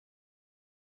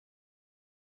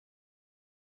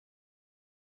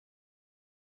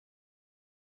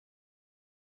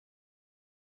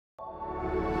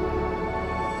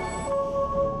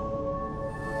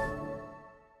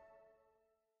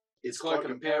It's Clark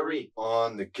and Perry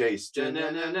on the case.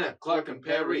 Da-na-na-na. Clark and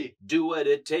Perry do what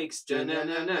it takes.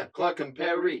 Da-na-na-na. Clark and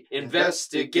Perry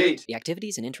investigate. The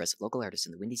activities and interests of local artists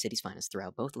in the Windy City's finest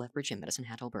throughout both Lethbridge and Medicine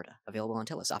Hat, Alberta. Available on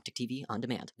TELUS, Optic TV, On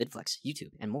Demand, VidFlex,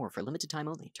 YouTube, and more for limited time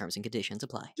only. Terms and conditions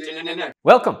apply. Da-na-na-na.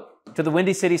 Welcome to the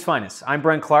Windy City's finest. I'm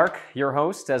Brent Clark, your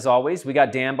host, as always. We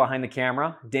got Dan behind the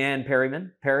camera. Dan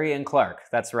Perryman, Perry and Clark.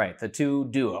 That's right, the two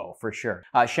duo for sure.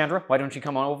 Chandra, why don't you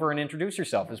come on over and introduce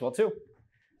yourself as well too?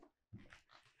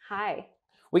 Hi.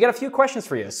 We got a few questions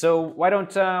for you, so why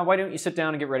don't you sit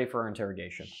down and get ready for our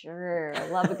interrogation? Sure, I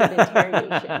love a good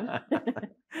interrogation.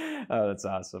 Oh, that's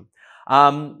awesome.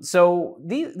 So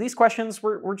these questions,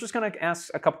 we're just going to ask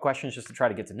a couple questions just to try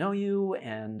to get to know you,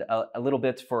 and a little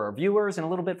bit for our viewers and a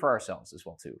little bit for ourselves as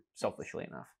well too, selfishly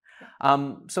enough.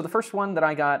 So the first one that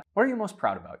I got, what are you most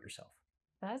proud about yourself?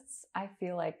 That's, I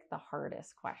feel like, the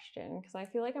hardest question, because I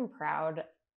feel like I'm proud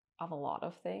of a lot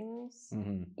of things,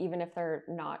 even if they're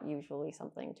not usually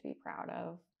something to be proud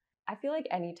of. I feel like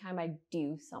anytime I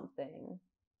do something,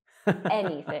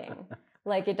 anything,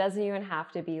 like it doesn't even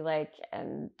have to be like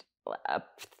a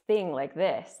thing like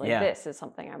this, this is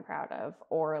something I'm proud of,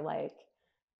 or like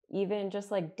even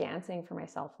just like dancing for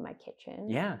myself in my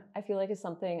kitchen. Yeah. I feel like it's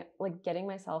something like getting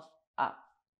myself up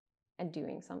and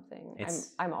doing something.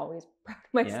 I'm always proud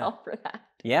of myself for that.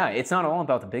 Yeah, it's not all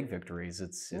about the big victories.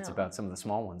 It's about some of the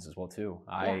small ones as well too.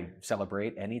 I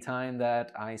celebrate any time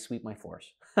that I sweep my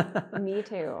floors. Me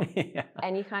too. Yeah.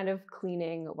 Any kind of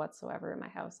cleaning whatsoever in my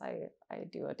house, I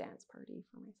do a dance party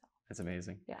for myself. That's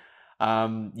amazing. Yeah.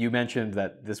 You mentioned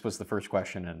that this was the first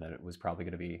question and that it was probably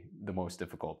going to be the most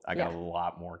difficult. I got a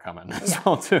lot more coming as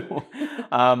well too.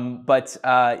 But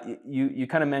you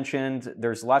kind of mentioned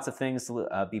there's lots of things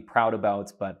to be proud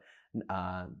about, but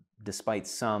despite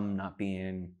some not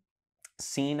being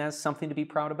seen as something to be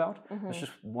proud about, I was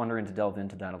just wondering to delve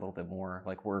into that a little bit more.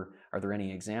 Like, are there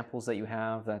any examples that you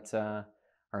have that are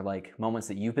like moments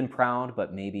that you've been proud,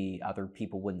 but maybe other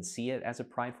people wouldn't see it as a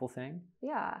prideful thing?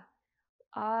 Yeah.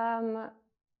 I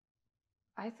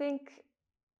think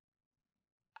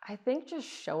just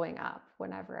showing up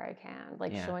whenever I can,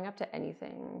 like showing up to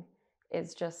anything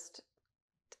is just,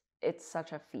 it's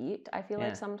such a feat. I feel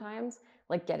like sometimes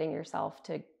like getting yourself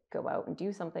to go out and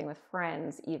do something with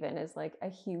friends even is like a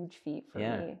huge feat for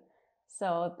me.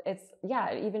 So it's,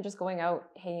 even just going out,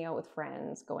 hanging out with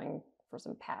friends, going for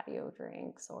some patio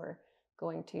drinks or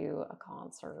going to a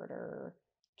concert or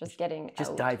just getting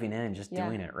out. Diving in, just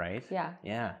doing it, right?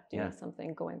 Yeah. Doing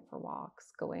something, going for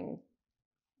walks, going,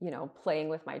 playing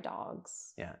with my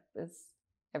dogs. Yeah.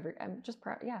 I'm just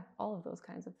proud. Yeah. All of those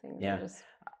kinds of things. Yeah.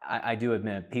 I do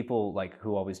admit, people like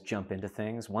who always jump into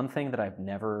things. One thing that I've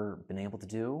never been able to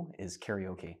do is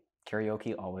karaoke.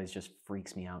 Karaoke always just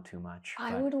freaks me out too much.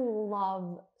 I would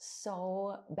love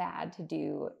so bad to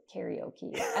do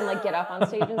karaoke and like get up on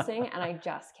stage and sing, and I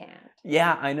just can't.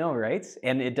 Yeah, I know, right?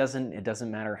 And it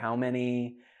doesn't matter how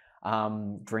many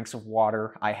drinks of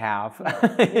water I have.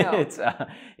 No.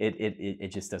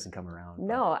 It just doesn't come around.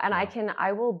 No, and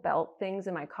I will belt things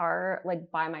in my car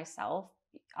like by myself.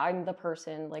 I'm the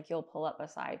person, like, you'll pull up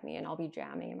beside me and I'll be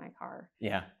jamming in my car.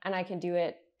 Yeah. And I can do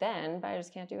it then, but I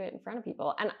just can't do it in front of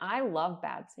people. And I love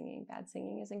bad singing. Bad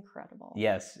singing is incredible.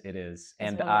 Yes, it is.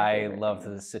 And I love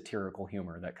the satirical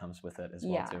humor that comes with it as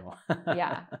well too.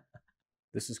 Yeah.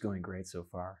 This is going great so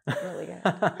far. Really good.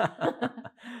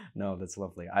 No, that's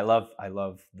lovely. I love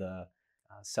the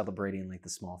celebrating like the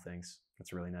small things.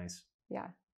 That's really nice. Yeah.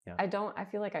 Yeah. I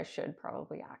feel like I should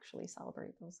probably actually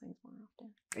celebrate those things more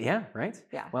often. Yeah, right?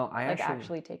 Yeah. Well, I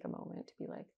actually take a moment to be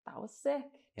like, that was sick.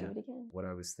 Do it again. What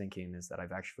I was thinking is that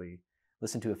I've actually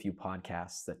listened to a few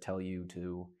podcasts that tell you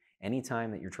to, anytime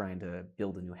that you're trying to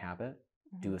build a new habit,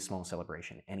 do a small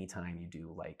celebration. Anytime you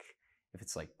do, like, if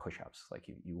it's like push-ups, like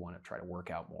you want to try to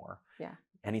work out more. Yeah.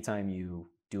 Anytime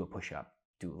you do a push-up,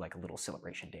 do like a little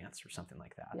celebration dance or something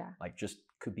like that. Yeah. Like, just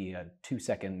could be a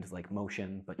 2-second like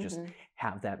motion, but just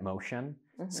have that motion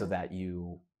so that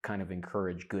you kind of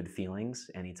encourage good feelings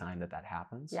anytime that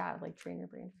happens. Yeah, like train your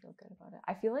brain to feel good about it.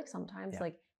 I feel like sometimes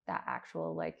like that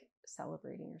actual like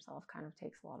celebrating yourself kind of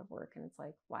takes a lot of work, and it's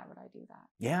like, why would I do that?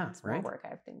 Yeah, it's more work. I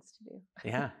have things to do.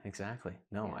 Yeah, exactly.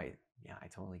 No, I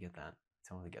totally get that.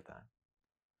 Totally get that.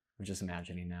 I'm just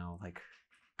imagining now, like,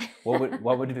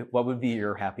 what would be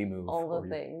your happy move? All the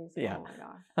things. Yeah. Oh my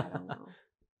gosh,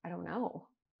 I don't know.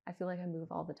 I feel like I move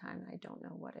all the time, and I don't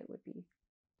know what it would be.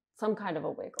 Some kind of a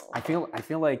wiggle. I feel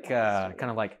like kind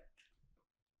of like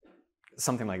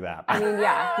something like that. I mean,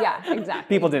 yeah,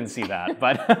 exactly. People didn't see that,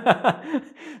 but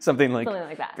something like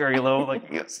that. Very low, like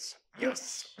yes.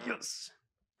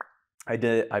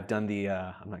 I've done the,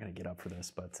 I'm not going to get up for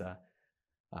this, but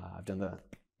I've done the.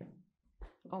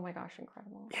 Oh my gosh,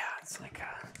 incredible. Yeah, it's like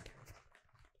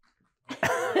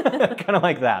kind of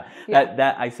like that. Yeah.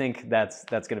 That I think that's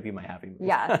going to be my happy move.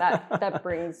 Yeah, that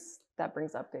brings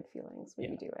up good feelings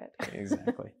when you do it.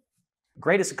 Exactly.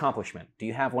 Greatest accomplishment. Do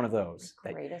you have one of those?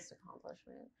 Greatest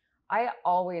accomplishment. I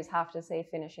always have to say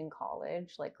finishing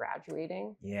college, like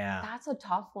graduating. Yeah. That's a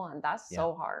tough one. That's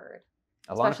so hard.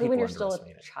 A lot Especially of people when you're still a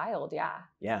underestimate it. child. Yeah.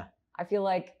 Yeah. I feel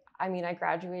like, I mean, I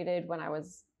graduated when I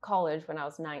was college when I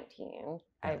was 19.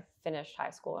 I finished high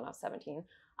school when I was 17.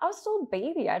 I was still a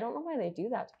baby. I don't know why they do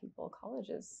that to people. College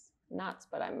is nuts,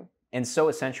 but And so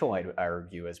essential, I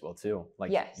argue, as well, too.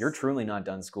 Like, Yes. you're truly not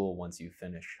done school once you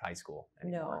finish high school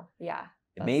anymore. no, yeah.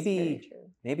 That's Maybe very true.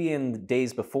 maybe in the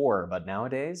days before, but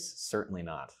nowadays, certainly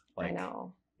not. Like, I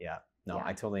know. Yeah. No, Yeah.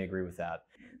 I totally agree with that.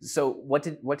 So what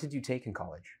did you take in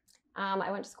college?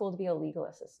 I went to school to be a legal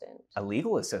assistant. A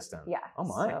legal assistant? Yeah. Oh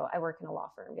my. So I work in a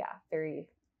law firm. Yeah. Very.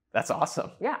 That's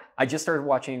awesome. Yeah. I just started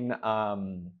watching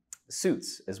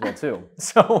Suits as well too.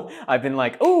 So I've been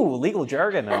like, oh, legal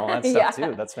jargon and all that stuff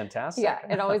too. That's fantastic. Yeah.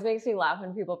 It always makes me laugh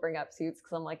when people bring up Suits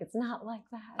because I'm like, it's not like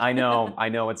that. I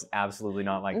know it's absolutely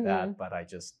not like that, but I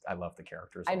love the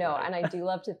characters. I know, already. and I do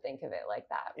love to think of it like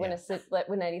that. When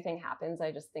when anything happens,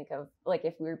 I just think of like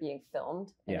if we were being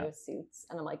filmed and it was Suits,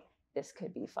 and I'm like, this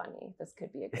could be funny. This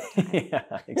could be a good time.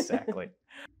 Yeah, exactly.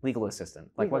 Legal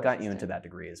assistant. Like, what got you into that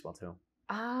degree as well too?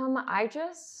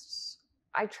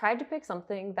 I tried to pick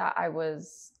something that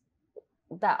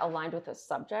aligned with the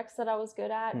subjects that I was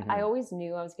good at. Mm-hmm. I always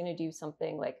knew I was going to do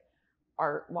something like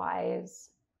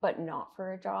art-wise, but not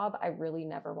for a job. I really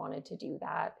never wanted to do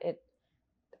that.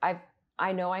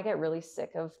 I know I get really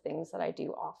sick of things that I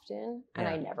do often, and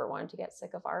I never wanted to get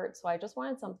sick of art. So I just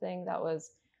wanted something that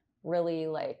was really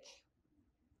like,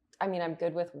 I mean, I'm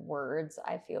good with words.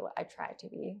 I feel I try to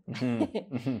be.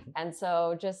 Mm-hmm. And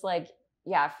so just like,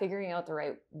 figuring out the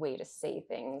right way to say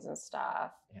things and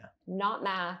stuff. Yeah. Not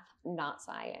math, not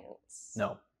science.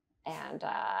 No. And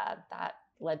that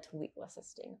led to legal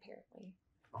assisting, apparently.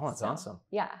 Oh, that's awesome.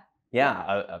 Yeah.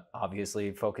 Yeah.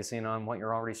 Obviously focusing on what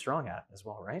you're already strong at as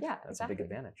well, right? Yeah, that's a big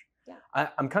advantage. Yeah.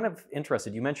 I'm kind of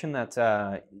interested. You mentioned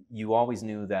that you always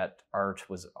knew that art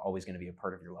was always going to be a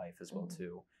part of your life as well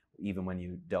too, even when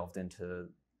you delved into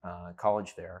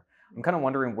college there. I'm kind of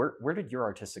wondering, where did your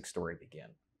artistic story begin?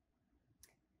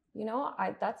 You know,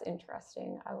 that's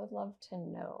interesting. I would love to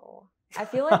know. I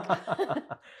feel like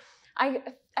I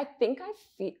think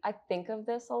of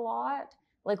this a lot.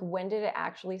 Like, when did it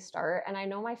actually start? And I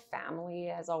know my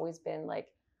family has always been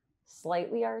like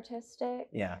slightly artistic.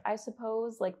 Yeah, I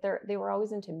suppose. Like they were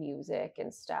always into music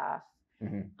and stuff.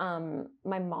 Mm-hmm.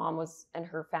 My mom and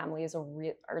her family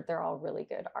they're all really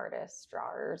good artists,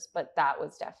 drawers, but that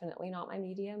was definitely not my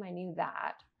medium. I knew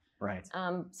that. Right.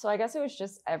 So I guess it was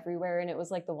just everywhere, and it was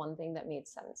like the one thing that made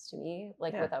sense to me,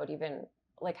 like without even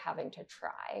like having to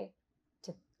try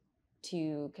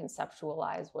to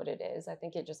conceptualize what it is. I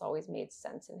think it just always made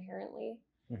sense inherently.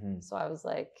 Mm-hmm. So I was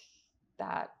like,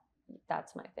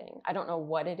 that's my thing. I don't know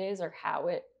what it is or how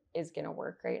it is going to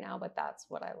work right now, but that's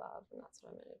what I love, and that's what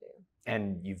I'm going to do.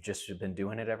 And you've just been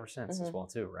doing it ever since as well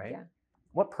too, right? Yeah.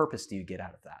 What purpose do you get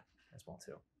out of that as well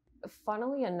too?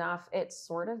 Funnily enough, it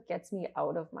sort of gets me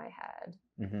out of my head.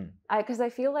 Because I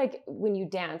feel like when you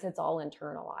dance, it's all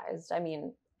internalized. I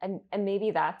mean, and maybe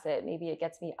that's it. Maybe it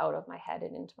gets me out of my head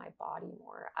and into my body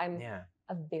more. I'm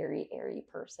a very airy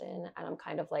person, and I'm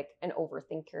kind of like an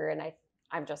overthinker, and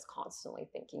I'm just constantly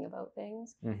thinking about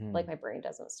things. Like my brain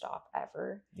doesn't stop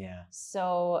ever. Yeah.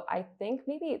 So I think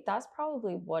maybe that's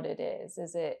probably what it is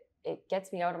it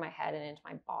gets me out of my head and into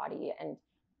my body, and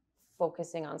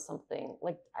focusing on something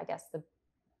like, I guess, the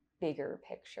bigger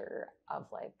picture of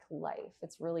like life.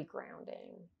 It's really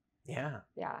grounding. Yeah.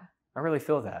 Yeah. I really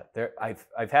feel that.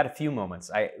 I've had a few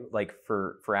moments. I like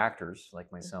for actors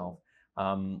like myself,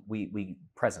 we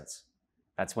presence.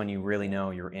 That's when you really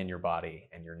know you're in your body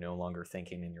and you're no longer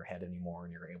thinking in your head anymore,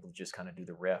 and you're able to just kind of do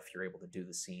the riff. You're able to do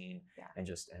the scene and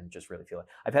just really feel it.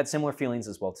 I've had similar feelings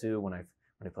as well too when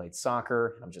I played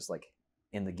soccer. I'm just like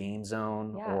in the game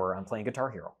zone, or I'm playing Guitar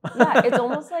Hero. Yeah, it's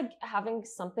almost like having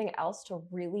something else to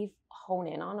really hone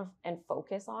in on and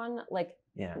focus on. Like,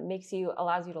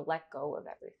 allows you to let go of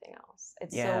everything else.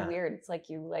 It's so weird. It's like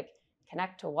you like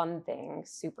connect to one thing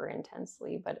super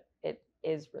intensely, but it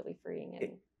is really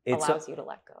freeing and allows you to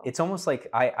let go. It's almost like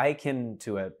I can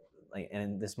to it, like,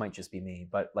 and this might just be me,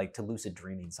 but like to lucid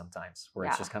dreaming sometimes, where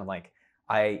it's just kind of like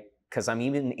because I'm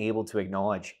even able to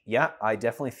acknowledge, I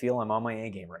definitely feel I'm on my A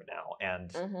game right now,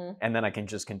 and then I can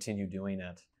just continue doing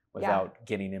it without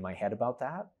getting in my head about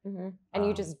that. And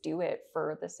you just do it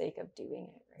for the sake of doing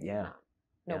it, right? Yeah.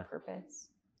 No purpose.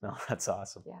 No, that's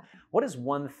awesome. Yeah. What is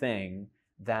one thing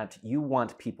that you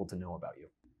want people to know about you?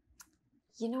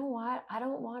 You know what? I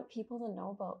don't want people to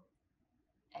know about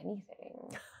anything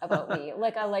about me.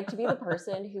 Like, I like to be the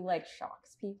person who like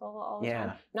shocks people all the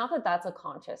time. Not that that's a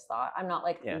conscious thought. I'm not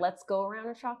like, let's go around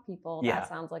and shock people. That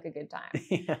sounds like a good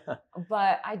time.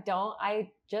 But I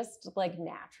just like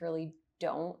naturally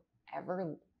don't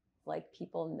ever like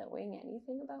people knowing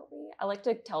anything about me. I like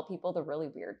to tell people the really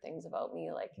weird things about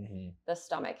me, like the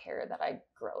stomach hair that I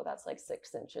grow that's like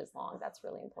 6 inches long. That's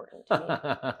really important to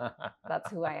me. That's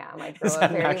who I am. I grow a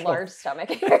very large stomach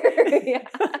hair.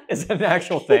 Is that an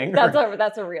actual thing?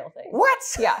 That's a real thing. What?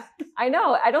 Yeah, I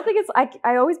know. I don't think it's,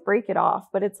 I always break it off,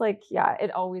 but it's like, yeah, it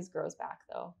always grows back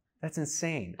though. That's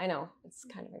insane. I know. It's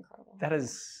kind of incredible.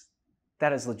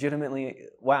 That is legitimately,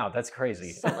 wow, that's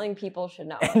crazy. Something people should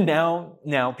know. And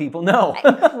now people know.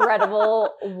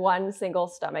 Incredible one single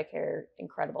stomach hair,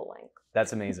 incredible length.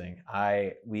 That's amazing.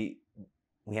 We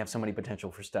have so many potential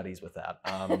for studies with that.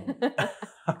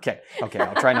 Okay, I'll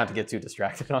try not to get too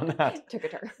distracted on that. Took a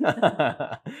turn.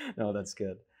 No, that's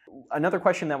good. Another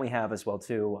question that we have as well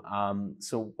too.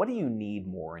 So what do you need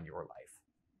more in your life?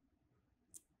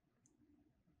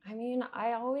 I mean,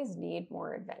 I always need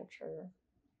more adventure.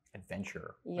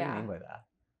 Adventure? Yeah. What do you mean by that?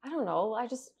 I don't know. I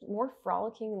just more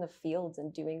frolicking in the fields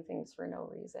and doing things for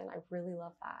no reason. I really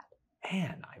love that.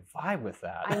 Man, I vibe with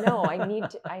that. I know.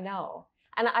 I know.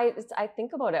 And I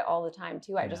think about it all the time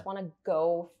too. I just want to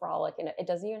go frolic, and it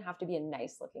doesn't even have to be a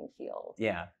nice looking field.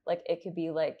 Yeah. Like it could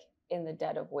be like in the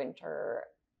dead of winter,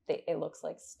 it looks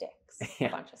like sticks, a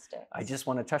bunch of sticks. I just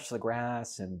want to touch the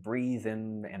grass and breathe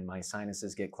in, and my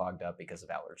sinuses get clogged up because of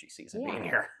allergy season being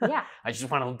here. Yeah. I just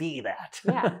want to be that.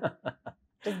 Yeah.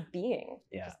 Just being.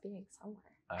 Yeah. Just being somewhere.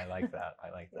 I like that. I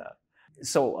like that.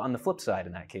 So on the flip side,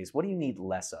 in that case, what do you need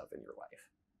less of in your life?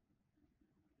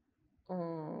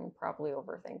 Probably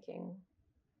overthinking.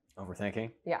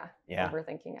 Overthinking? Yeah. Yeah.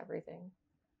 Overthinking everything.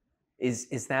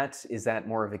 Is that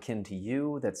more of akin to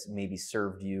you? That's maybe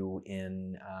served you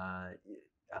in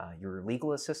your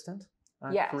legal assistant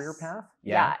career path?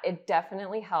 Yeah, it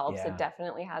definitely helps. Yeah. It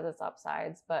definitely has its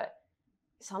upsides, but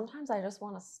sometimes I just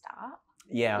want to stop.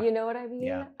 Yeah. You know what I mean?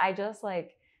 Yeah. I just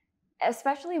like,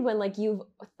 especially when like you've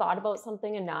thought about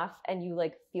something enough and you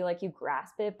like feel like you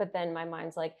grasp it, but then my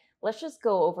mind's like, let's just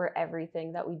go over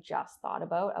everything that we just thought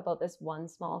about this one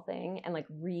small thing, and like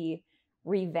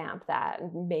revamp that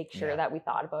and make sure that we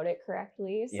thought about it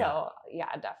correctly. So yeah,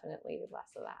 definitely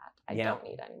less of that. I don't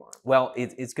need anymore. Well,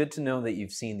 it's good to know that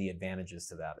you've seen the advantages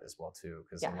to that as well too,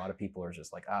 because a lot of people are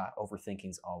just like,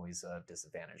 overthinking's always a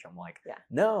disadvantage. I'm like,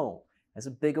 no, as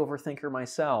a big overthinker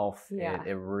myself,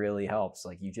 it really helps.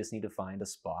 Like you just need to find a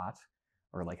spot,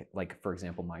 or like for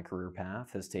example, my career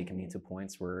path has taken me to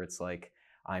points where it's like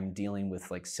I'm dealing with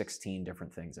like 16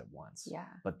 different things at once. Yeah.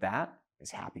 But that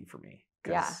is happy for me,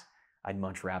 because I'd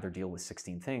much rather deal with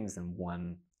 16 things than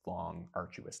one long,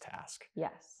 arduous task.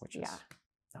 Yes. Which is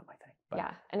not my thing. But.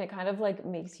 Yeah. And it kind of like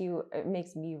makes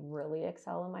me really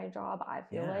excel in my job, I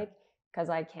feel like, because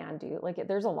I can do, like,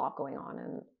 there's a lot going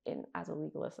on in as a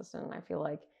legal assistant. And I feel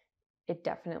like it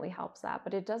definitely helps that,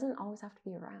 but it doesn't always have to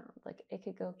be around. Like it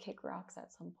could go kick rocks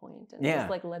at some point and just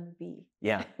like let me be.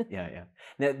 Yeah.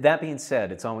 Now, that being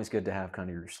said, it's always good to have kind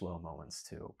of your slow moments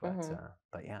too.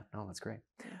 But yeah, no, that's great.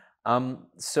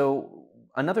 So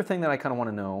another thing that I kind of want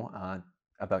to know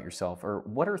about yourself, or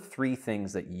what are 3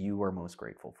 things that you are most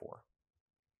grateful for?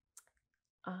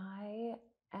 I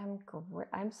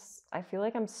feel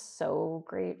like I'm so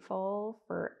grateful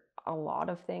for a lot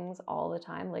of things all the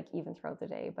time, like even throughout the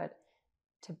day, but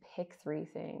to pick 3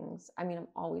 things, I mean, I'm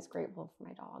always grateful for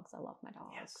my dogs. I love my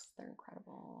dogs. Yes. They're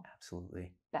incredible.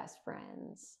 Absolutely. Best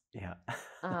friends. Yeah.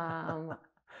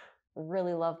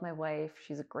 Really love my wife.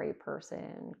 She's a great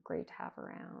person. Great to have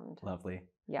around. Lovely.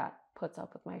 Yeah. Puts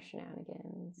up with my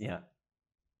shenanigans. Yeah.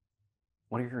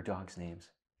 What are your dogs' names?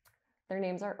 Their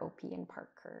names are Opie and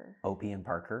Parker. Opie and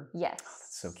Parker? Yes.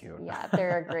 That's so cute. Yeah,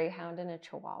 they're a greyhound and a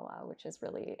chihuahua, which is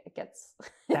really, it gets...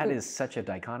 That is such a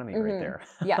dichotomy right there.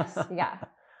 Yes, yeah.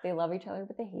 They love each other,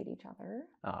 but they hate each other.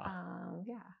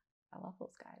 Yeah, I love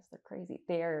those guys. They're crazy.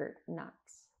 They're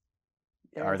nuts.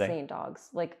 They're insane dogs.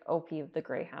 Like Opie, the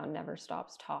greyhound, never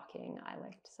stops talking. I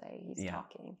like to say he's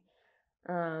talking.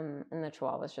 And the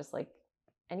chihuahua is just like,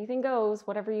 anything goes,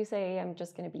 whatever you say, I'm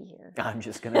just going to be here. I'm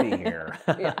just going to be here.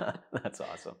 Yeah. That's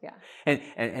awesome. Yeah.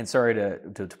 And sorry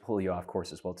to pull you off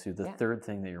course as well too. The third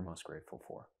thing that you're most grateful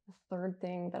for. The third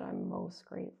thing that I'm most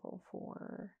grateful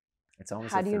for. It's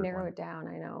always how the do you third narrow one. it down?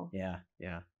 I know. Yeah,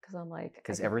 yeah. Because I'm like,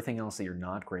 Because everything else that you're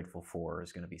not grateful for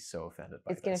is going to be so offended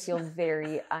by it's going to feel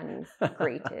very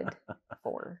ungrateful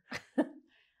for.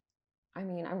 I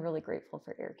mean, I'm really grateful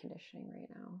for air conditioning right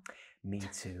now. Me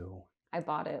too. I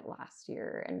bought it last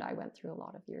year and I went through a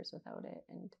lot of years without it.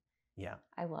 And yeah,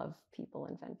 I love people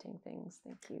inventing things.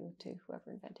 Thank you to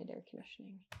whoever invented air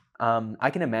conditioning. I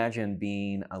can imagine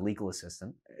being a legal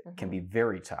assistant can be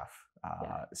very tough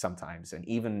sometimes. And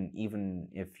even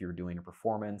if you're doing a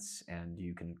performance and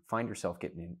you can find yourself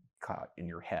getting caught in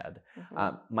your head.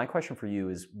 My question for you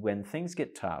is, when things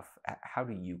get tough, how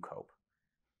do you cope?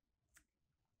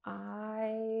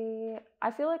 I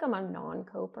feel like I'm a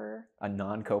non-coper. A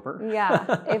non-coper?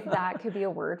 Yeah, if that could be a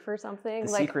word for something.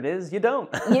 The secret is you don't.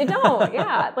 You don't,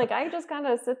 yeah. Like I just kind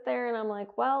of sit there and I'm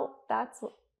like, well, that's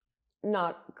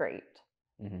not great.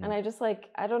 And I just like,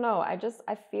 I don't know. I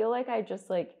feel like I just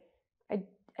like,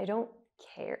 I don't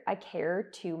care. I care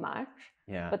too much.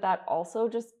 Yeah. But that also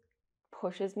just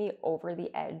pushes me over the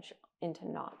edge into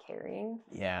not caring.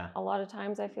 Yeah. A lot of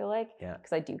times I feel like,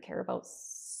 because I do care about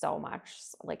so much,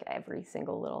 like every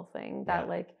single little thing that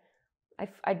like,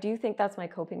 I do think that's my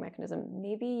coping mechanism.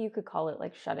 Maybe you could call it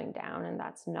like shutting down, and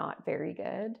that's not very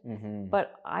good.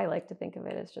 But I like to think of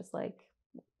it as just like,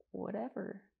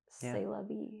 whatever, c'est la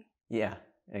vie. Yeah,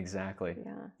 exactly.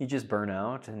 Yeah. You just burn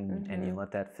out and you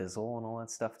let that fizzle and all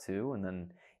that stuff too. And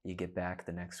then you get back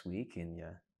the next week and you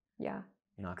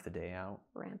knock the day out.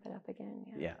 Ramp it up again.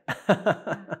 Yeah.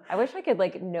 I wish I could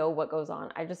like know what goes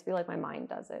on. I just feel like my mind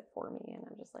does it for me. And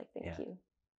I'm just like, thank you.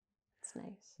 It's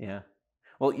nice. Yeah.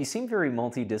 Well, you seem very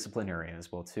multidisciplinary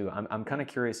as well too. I'm kind of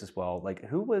curious as well, like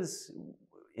who was,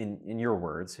 in your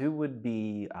words, who would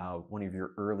be one of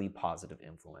your early positive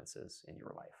influences in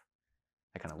your life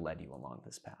that kind of led you along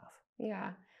this path?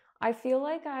 Yeah, I feel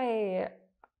like I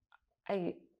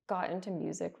got into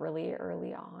music really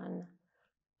early on,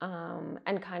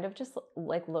 and kind of just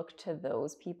like looked to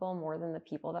those people more than the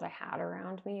people that I had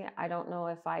around me. I don't know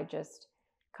if I just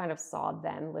kind of saw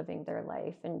them living their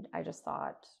life and I just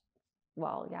thought,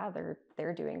 well, yeah,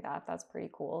 they're doing that. That's pretty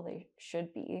cool. They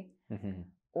should be.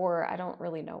 Or I don't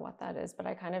really know what that is, but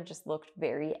I kind of just looked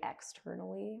very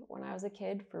externally when I was a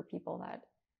kid for people that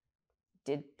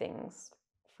did things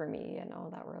for me, you know,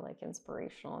 that were like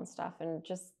inspirational and stuff. And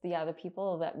just, the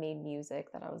people that made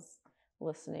music that I was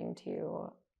listening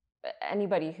to,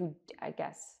 anybody who I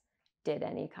guess did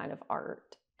any kind of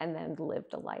art and then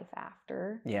lived a life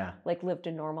after. Yeah. Like lived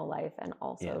a normal life and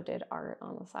also did art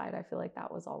on the side. I feel like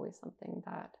that was always something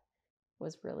that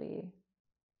was really,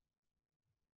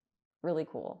 really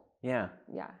cool. Yeah.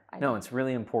 Yeah. No, it's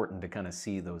really important to kind of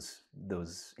see those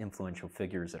influential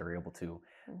figures that are able to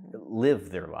live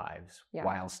their lives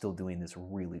while still doing this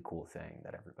really cool thing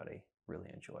that everybody really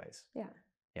enjoys. Yeah.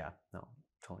 Yeah. No,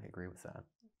 totally agree with that.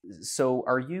 So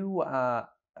are you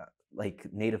like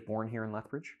native born here in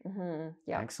Lethbridge?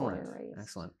 Yeah. Excellent.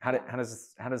 Excellent. How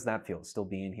does that feel? Still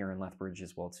being here in Lethbridge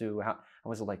as well too? How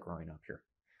was it like growing up here?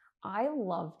 I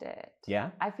loved it.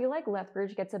 Yeah? I feel like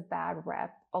Lethbridge gets a bad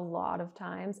rep a lot of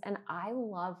times, and I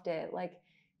loved it. Like,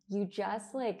 you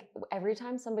just like, every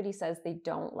time somebody says they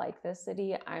don't like this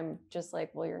city, I'm just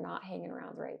like, well, you're not hanging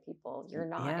around the right people. You're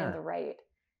not in the right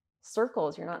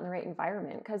circles. You're not in the right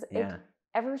environment. Because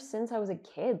ever since I was a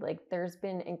kid, like there's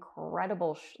been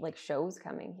incredible like shows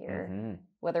coming here,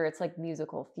 whether it's like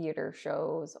musical theater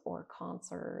shows or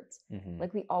concerts.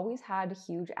 Like we always had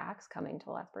huge acts coming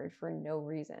to Lethbridge for no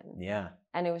reason. Yeah.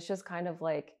 And it was just kind of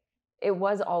like, it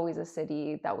was always a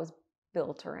city that was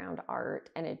built around art,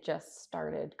 and it just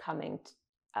started coming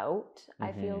out,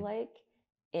 I feel like,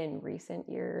 in recent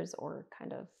years, or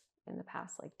kind of in the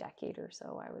past like decade or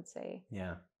so, I would say.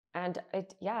 Yeah. And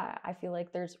I feel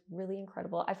like there's really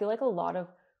incredible, I feel like a lot of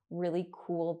really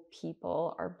cool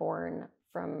people are born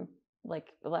from, like,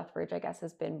 Lethbridge, I guess,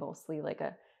 has been mostly like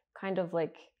a kind of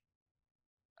like,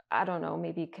 I don't know,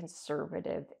 maybe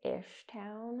conservative-ish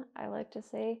town, I like to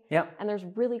say. Yeah. And there's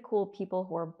really cool people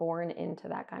who are born into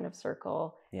that kind of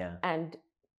circle. Yeah. And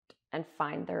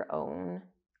find their own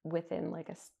within like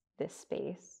this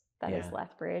space that is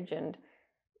Lethbridge. And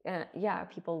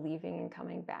people leaving and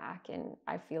coming back, and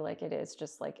I feel like it is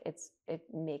just like it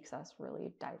makes us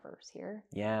really diverse here.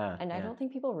 Yeah, and I don't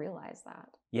think people realize that.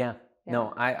 Yeah,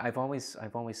 no, I've always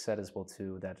said as well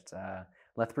too that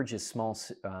Lethbridge is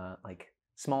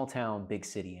small town, big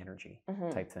city energy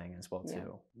type thing as well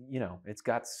too. You know, it's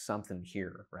got something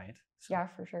here, right? So, yeah,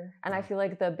 for sure. And I feel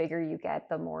like the bigger you get,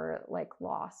 the more like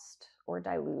lost or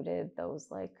diluted those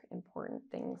like important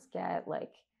things get,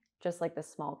 like just like the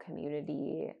small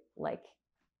community, like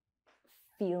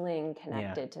feeling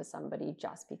connected to somebody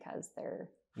just because they're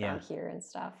from here and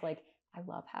stuff. Like I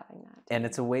love having that. And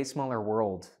it's a way smaller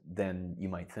world than you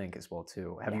might think as well,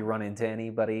 too. Have you run into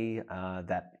anybody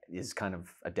that is kind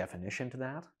of a definition to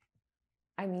that?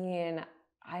 I mean,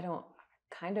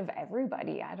 kind of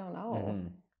everybody, I don't know.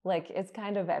 Like, it's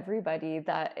kind of everybody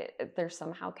that they're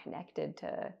somehow connected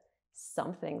to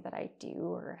something that I do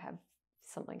or have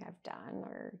something I've done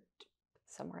or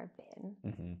somewhere I've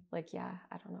been. Like, yeah,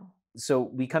 I don't know. So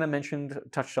we kind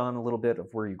of touched on a little bit of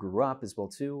where you grew up as well,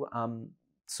 too.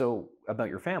 So about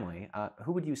your family,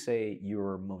 who would you say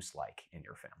you're most like in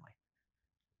your family?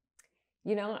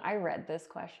 You know, I read this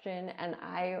question and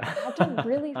I had to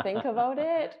really think about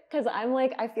it because I'm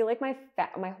like, I feel like my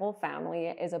whole family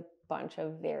is a bunch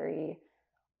of very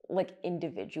like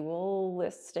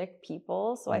individualistic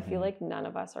people. So I feel like none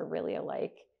of us are really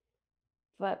alike,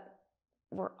 but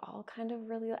we're all kind of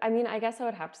really, I mean, I guess I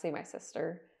would have to say my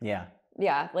sister. Yeah.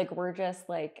 Yeah. Like we're just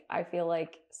like, I feel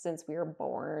like since we were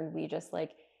born, we just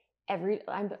like I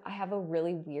have a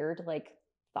really weird like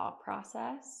thought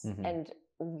process and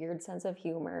weird sense of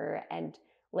humor. And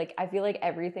like, I feel like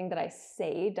everything that I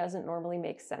say doesn't normally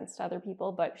make sense to other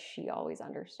people, but she always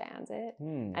understands it.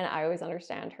 And I always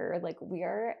understand her. Like we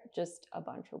are just a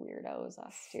bunch of weirdos,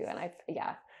 us two. And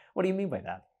What do you mean by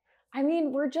that? I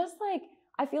mean, we're just like,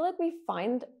 I feel like we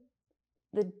find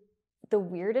the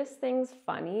weirdest things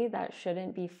funny that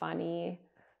shouldn't be funny.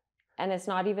 And it's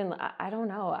not even, I don't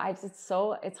know.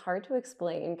 It's hard to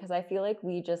explain because I feel like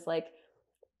we just like,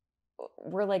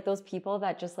 we're like those people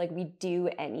that just like, we do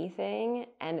anything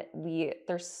and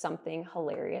there's something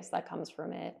hilarious that comes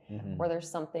from it. Or there's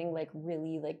something like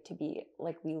really like to be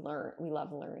like, we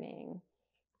love learning.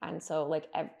 And so like,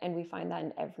 and we find that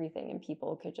in everything and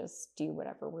people could just do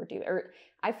whatever we're doing. Or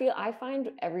I find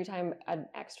every time an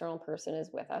external person is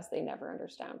with us, they never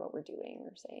understand what we're doing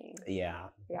or saying. Yeah.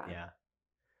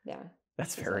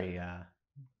 That's very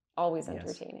always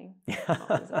entertaining.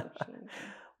 Always entertaining.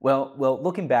 Well,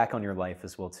 looking back on your life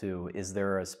as well too, is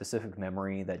there a specific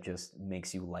memory that just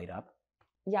makes you light up?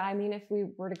 Yeah, I mean, if we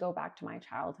were to go back to my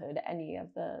childhood, any of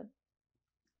the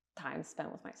time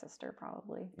spent with my sister,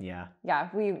 probably. Yeah. Yeah,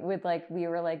 we were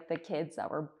like the kids that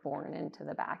were born into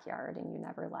the backyard and you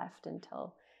never left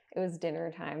until it was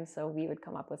dinner time. So we would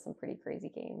come up with some pretty crazy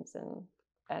games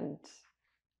and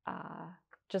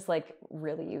just like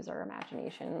really use our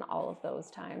imagination all of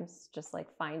those times. Just like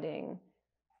finding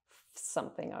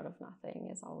something out of nothing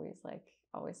is always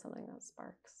something that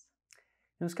sparks.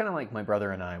 It was kind of like my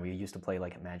brother and I, we used to play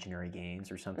like imaginary games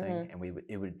or something, and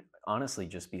it would honestly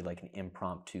just be like an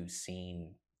impromptu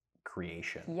scene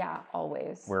creation. Yeah,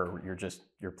 always. Where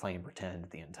you're playing pretend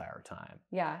the entire time.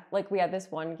 Yeah, like we had this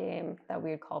one game that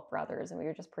we would call Brothers, and we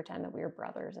would just pretend that we were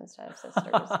brothers instead of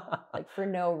sisters, like for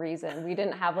no reason. We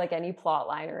didn't have like any plot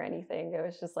line or anything. It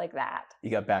was just like that.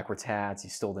 You got backwards hats. You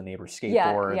stole the neighbor's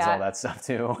skateboards, all that stuff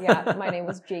too. Yeah, my name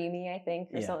was Jamie, I think,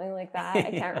 or something like that.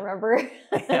 I can't remember.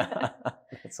 Yeah,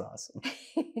 that's awesome.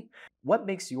 What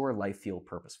makes your life feel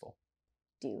purposeful?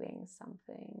 Doing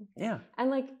something. Yeah.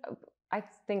 And like, I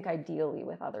think ideally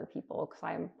with other people, because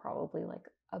I'm probably like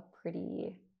a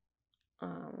pretty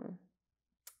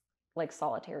like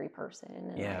solitary person.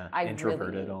 And yeah, I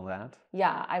introverted, all that.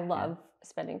 Yeah, I love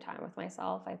spending time with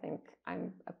myself. I think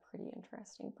I'm a pretty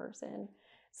interesting person.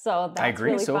 So that's I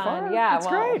agree really so fun. far. Yeah, that's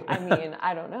great. I mean,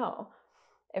 I don't know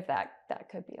if that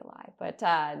could be a lie, but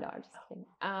no, I'm just kidding.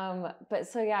 But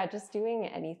so yeah, just doing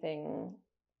anything,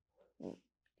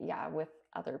 with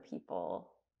other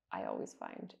people, I always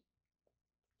find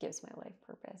gives my life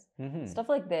purpose. Stuff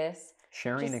like this.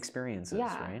 Sharing experiences,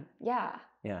 right? Yeah.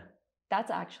 Yeah. That's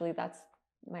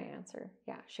my answer.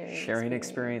 Yeah, sharing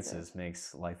experiences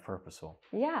makes life purposeful.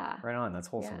 Yeah. Right on. That's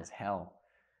wholesome as hell.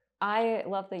 I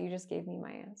love that you just gave me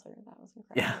my answer. That was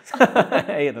incredible. Yeah.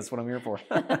 Hey, that's what I'm here for.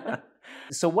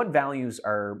 So what values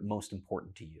are most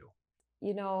important to you?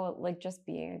 You know, like just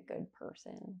being a good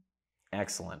person.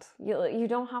 Excellent. You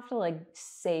don't have to like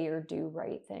say or do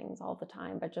right things all the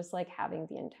time, but just like having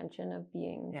the intention of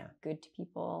being good to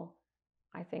people,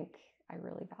 I think I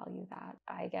really value that.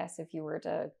 I guess if you were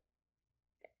to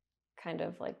kind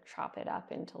of like chop it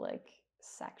up into like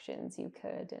sections, you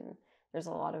could, and there's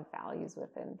a lot of values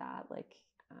within that, like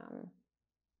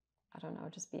I don't know,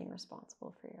 just being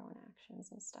responsible for your own actions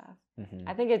and stuff.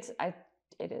 I think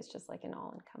it is just like an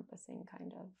all-encompassing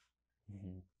kind of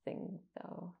thing,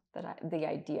 though, that the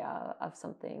idea of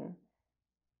something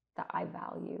that I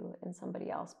value in somebody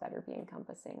else better be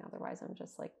encompassing. Otherwise, I'm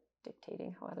just like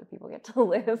dictating how other people get to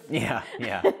live. Yeah,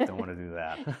 don't want to do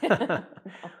that. No.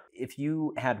 If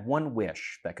you had one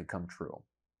wish that could come true,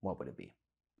 what would it be?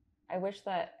 I wish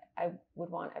that I would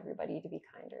want everybody to be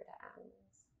kinder to animals.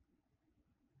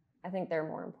 I think they're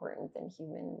more important than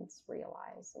humans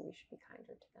realize, and we should be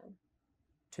kinder to them.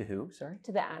 To who? Sorry?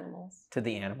 To the animals. To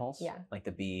the animals? Yeah. Like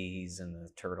the bees and the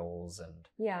turtles and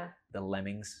yeah, the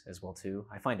lemmings as well too.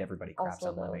 I find everybody craps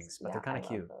on lemmings, but they're kind of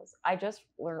cute. Those. I just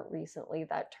learned recently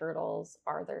that turtles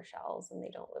are their shells and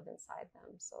they don't live inside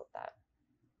them. So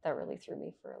that really threw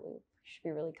me for a loop. You should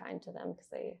be really kind to them because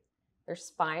their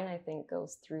spine, I think,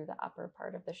 goes through the upper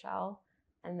part of the shell.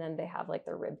 And then they have like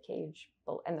their rib cage,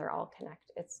 and they're all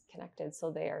it's connected.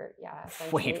 So they are,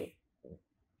 Wait.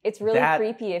 It's really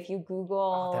creepy if you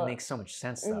Google. Oh, that makes so much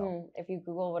sense though. If you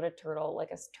Google what a turtle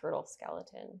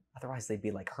skeleton. Otherwise they'd be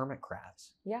like hermit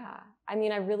crabs. Yeah. I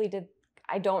mean, I really did.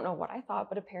 I don't know what I thought,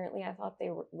 but apparently I thought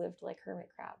they lived like hermit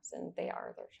crabs and they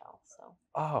are their shell. So.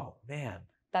 Oh man.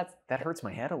 That hurts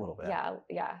my head a little bit. Yeah.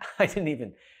 Yeah. I didn't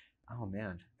even. Oh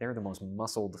man, they're the most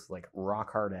muscled, like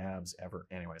rock hard abs ever.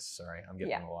 Anyways, sorry, I'm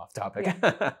getting a little off topic.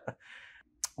 Yeah.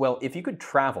 Well, if you could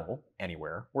travel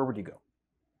anywhere, where would you go?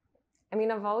 I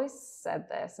mean, I've always said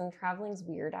this, and traveling's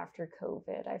weird after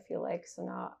COVID, I feel like. So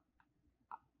now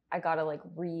I gotta like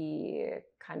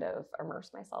kind of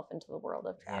immerse myself into the world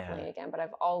of traveling again. But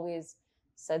I've always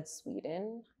said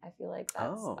Sweden. I feel like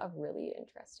that's a really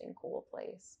interesting, cool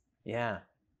place. Yeah.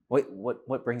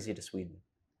 What brings you to Sweden?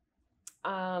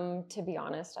 To be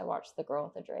honest, I watched The Girl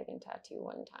with the Dragon Tattoo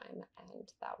one time,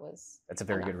 and that's a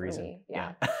very good reason.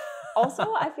 Yeah.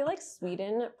 Also, I feel like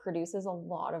Sweden produces a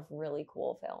lot of really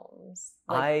cool films.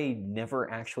 Like, I never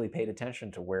actually paid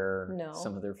attention to where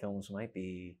some of their films might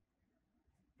be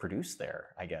produced there,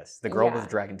 I guess. The Girl with the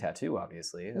Dragon Tattoo,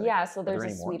 obviously. Yeah, so there's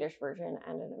a Swedish version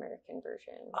and an American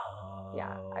version. Oh.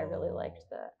 Yeah, I really liked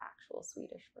the actual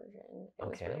Swedish version. It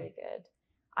was really good.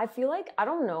 I feel like, I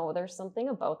don't know, there's something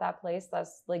about that place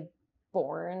that's like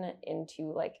born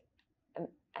into like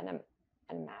an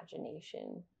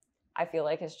imagination. I feel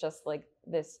like it's just like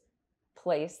this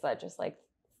place that just like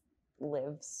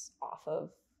lives off of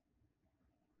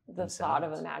the thought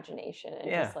of imagination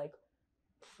and just like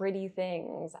pretty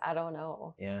things. I don't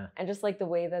know. Yeah. And just like the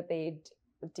way that they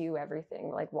do everything,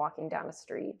 like walking down a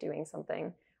street, doing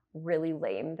something really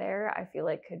lame there, I feel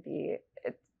like could be,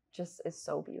 it just is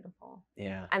so beautiful.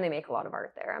 Yeah. And they make a lot of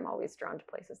art there. I'm always drawn to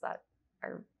places that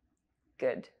are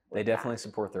good. They definitely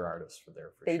support their artists for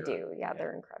sure. They do. Yeah,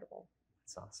 they're incredible.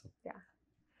 That's awesome. Yeah.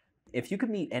 If you could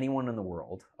meet anyone in the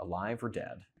world, alive or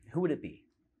dead, who would it be?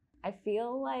 I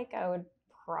feel like I would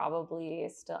probably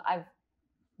I've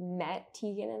met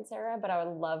Tegan and Sarah, but I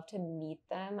would love to meet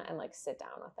them and like sit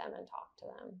down with them and talk to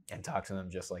them. And talk to them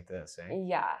just like this, eh?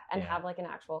 Yeah. And have like an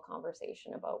actual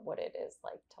conversation about what it is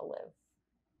like to live,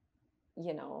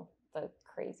 you know, the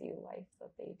crazy life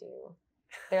that they do.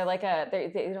 They're like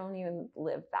they don't even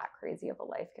live that crazy of a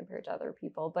life compared to other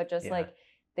people, but just like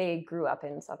they grew up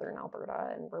in Southern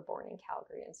Alberta and were born in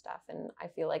Calgary and stuff. And I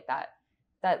feel like that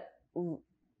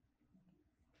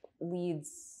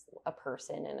leads a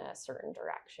person in a certain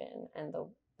direction. And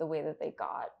the way that they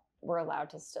were allowed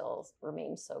to still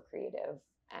remain so creative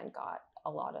and got a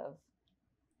lot of,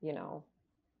 you know,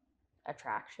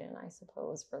 attraction, I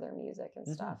suppose, for their music and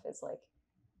stuff is like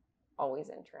always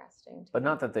interesting. But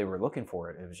not that they were looking for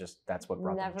it. It was just, that's what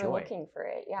brought them joy. Never looking for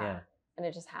it. Yeah. And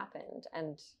it just happened.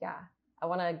 And I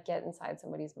want to get inside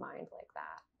somebody's mind like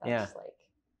that. That's like,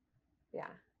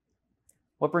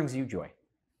 What brings you joy?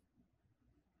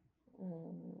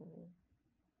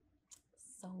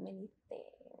 So many things.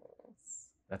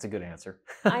 That's a good answer.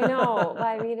 I know, but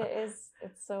I mean, it's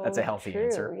so That's a healthy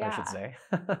answer, yeah. I should say.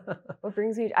 What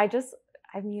brings me, I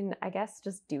guess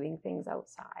just doing things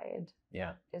outside.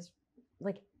 Yeah. Is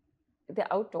like,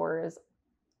 the outdoors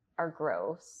are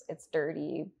gross. It's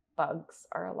dirty. Bugs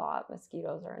are a lot.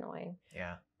 Mosquitoes are annoying.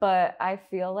 Yeah. But I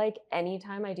feel like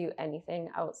anytime I do anything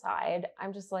outside,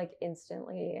 I'm just like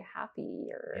instantly happy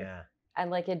and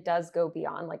like it does go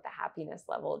beyond like the happiness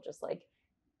level, just like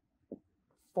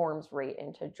forms right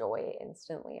into joy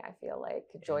instantly. I feel like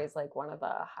joy is like one of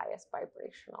the highest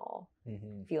vibrational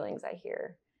feelings I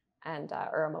hear and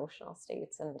or emotional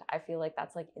states. And I feel like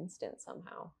that's like instant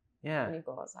somehow. Yeah. When you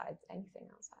go outside, anything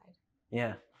outside.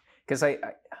 Yeah. Because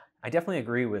I definitely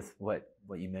agree with what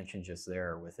you mentioned just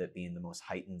there with it being the most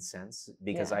heightened sense,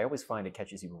 because I always find it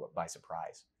catches you by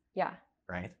surprise. Yeah.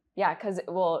 Right? Yeah, because,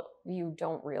 you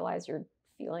don't realize you're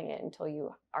feeling it until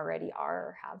you already are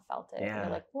or have felt it. Yeah. And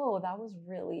you're like, whoa, that was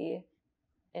really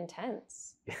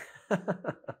intense.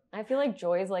 I feel like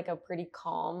joy is like a pretty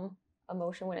calm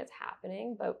emotion when it's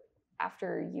happening, but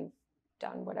after you've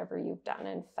done whatever you've done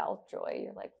and felt joy,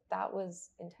 you're like, that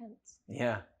was intense.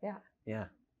 Yeah. Yeah. Yeah.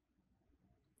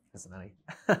 That's nutty.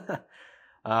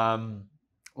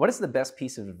 What is the best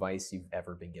piece of advice you've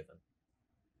ever been given?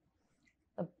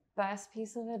 The best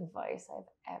piece of advice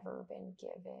I've ever been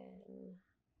given.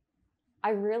 I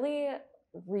really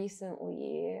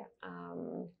recently,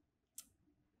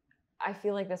 I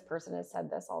feel like this person has said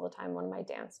this all the time, one of my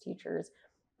dance teachers,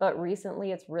 but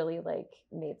recently it's really like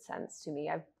made sense to me.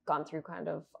 I've gone through kind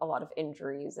of a lot of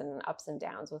injuries and ups and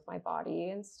downs with my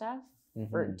body and stuff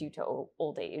due to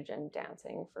old age and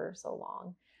dancing for so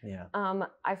long. Yeah.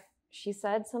 She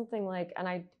said something like, and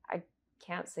I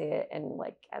can't say it in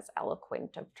like as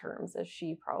eloquent of terms as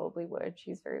she probably would.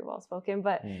 She's very well spoken,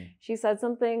 but she said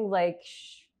something like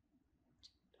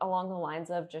along the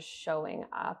lines of just showing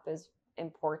up is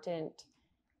important.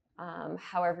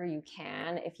 However you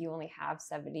can, if you only have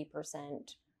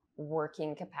 70%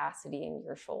 working capacity in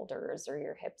your shoulders or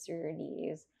your hips or your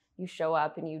knees, you show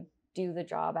up and you do the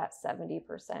job at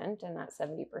 70%, and that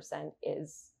 70%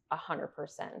 is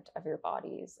 100% of your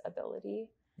body's ability.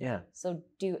 Yeah. So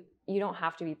you don't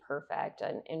have to be perfect.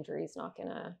 An injury is not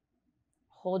gonna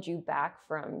hold you back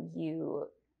from you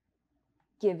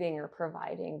giving or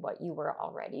providing what you were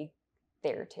already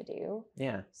there to do.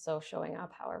 Yeah. So showing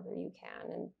up however you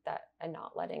can, and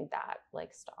not letting that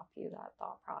like stop you, that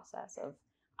thought process of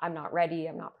I'm not ready,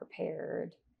 I'm not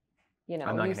prepared. You know,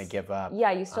 I'm not going to give up.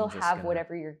 Yeah, you still have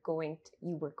whatever you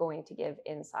were going to give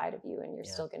inside of you, and you're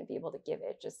still going to be able to give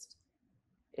it. Just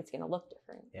it's going to look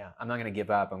different. Yeah, I'm not going to give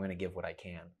up. I'm going to give what I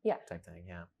can. Yeah. Type thing.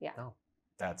 Yeah. Yeah. No,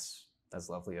 that's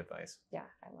lovely advice. Yeah,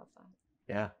 I love that.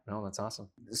 Yeah, no, that's awesome.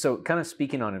 So kind of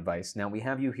speaking on advice, now we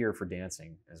have you here for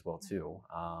dancing as well too,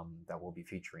 that we'll be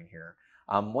featuring here.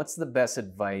 What's the best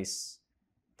advice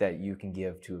that you can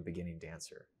give to a beginning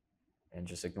dancer? And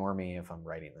just ignore me if I'm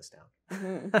writing this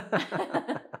down.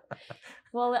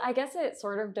 Well, I guess it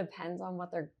sort of depends on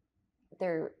what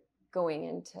they're going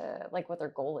into, like what their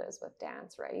goal is with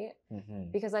dance, right?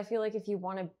 Because I feel like if you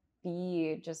want to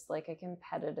be just like a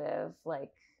competitive,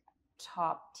 like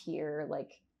top tier,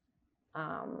 like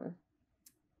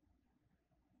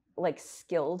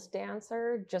skilled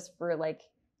dancer just for like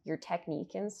your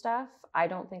technique and stuff, I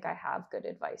don't think I have good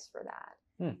advice for that.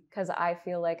 Because I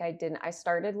feel like I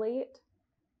started late,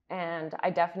 and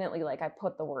I definitely I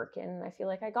put the work in, and I feel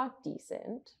like I got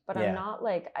decent, but I'm not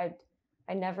like,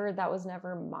 that was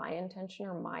never my intention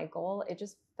or my goal. It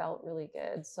just felt really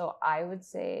good. So I would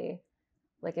say,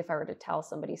 like, if I were to tell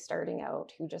somebody starting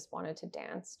out who just wanted to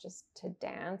dance,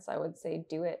 I would say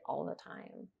do it all the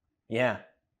time. Yeah.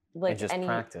 Like, and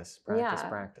just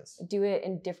practice. Do it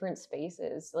in different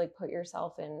spaces. Like, put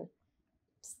yourself in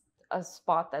a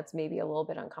spot that's maybe a little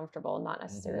bit uncomfortable, not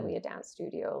necessarily a dance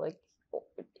studio, like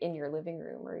in your living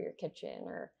room or your kitchen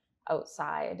or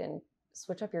outside, and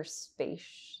switch up your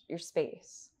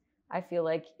space. I feel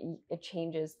like it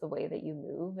changes the way that you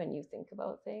move and you think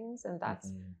about things, and that's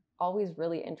always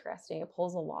really interesting. It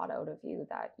pulls a lot out of you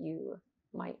that you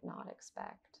might not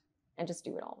expect, and just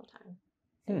do it all the time.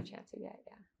 Any chance you get.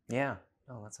 Yeah.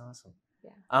 Oh, that's awesome.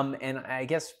 Yeah. And I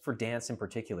guess for dance in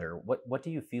particular, what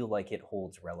do you feel like it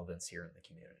holds relevance here in the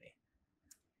community?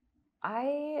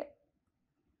 I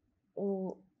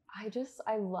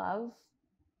love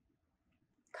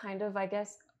kind of, I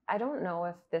guess, I don't know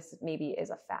if this maybe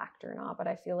is a fact or not, but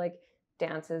I feel like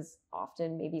dance is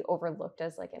often maybe overlooked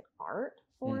as like an art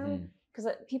form,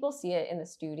 because people see it in the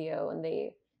studio and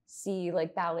they see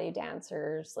like ballet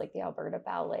dancers, like the Alberta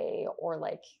Ballet, or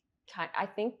like, I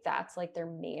think that's like their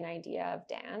main idea of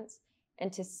dance.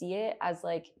 And to see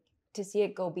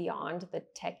it go beyond the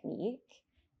technique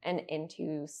and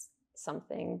into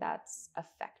something that's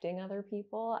affecting other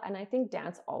people. And I think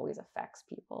dance always affects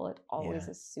people. It always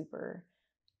is super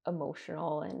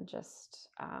emotional, and just,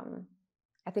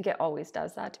 I think it always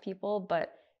does that to people,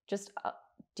 but just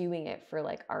doing it for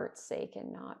like art's sake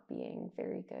and not being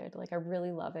very good. Like, I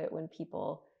really love it when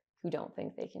people who don't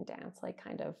think they can dance, like,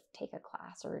 kind of take a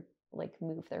class or like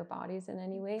move their bodies in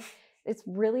any way. It's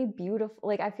really beautiful.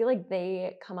 Like, I feel like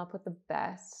they come up with the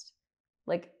best,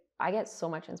 like, I get so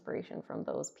much inspiration from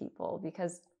those people,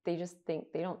 because they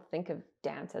don't think of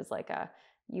dance as like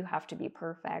you have to be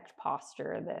perfect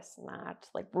posture, this and that,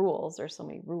 like rules. There's so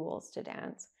many rules to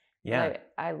dance. Yeah.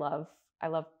 But I love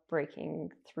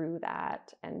breaking through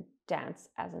that, and dance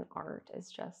as an art is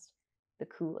just the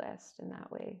coolest in that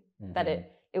way. That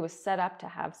it was set up to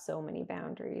have so many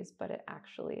boundaries, but it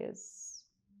actually is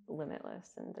limitless,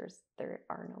 and there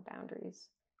are no boundaries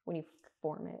when you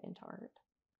form it into art.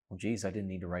 Well, geez, I didn't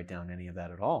need to write down any of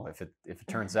that at all. If it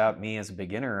turns out me as a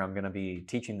beginner, I'm going to be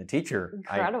teaching the teacher.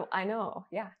 Incredible. I know.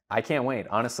 Yeah. I can't wait.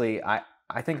 Honestly, I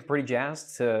think I'm pretty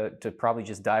jazzed to probably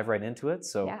just dive right into it.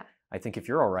 So I think if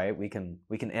you're all right, we can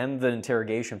end the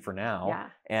interrogation for now,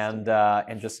 and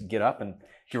just get up and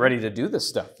get ready to do this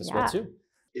stuff as well too.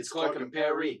 It's Clark and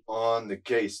Perry. On the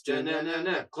case.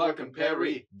 Da-na-na-na. Clark and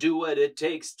Perry. Do what it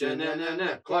takes.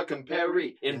 Da-na-na-na. Clark and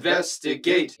Perry.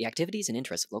 Investigate. The activities and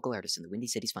interests of local artists in the Windy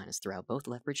City's finest throughout both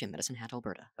Lethbridge and Medicine Hat,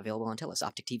 Alberta. Available on TELUS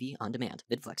Optic TV, On Demand,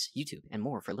 VidFlex, YouTube, and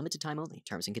more for limited time only.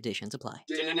 Terms and conditions apply.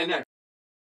 Da-na-na-na.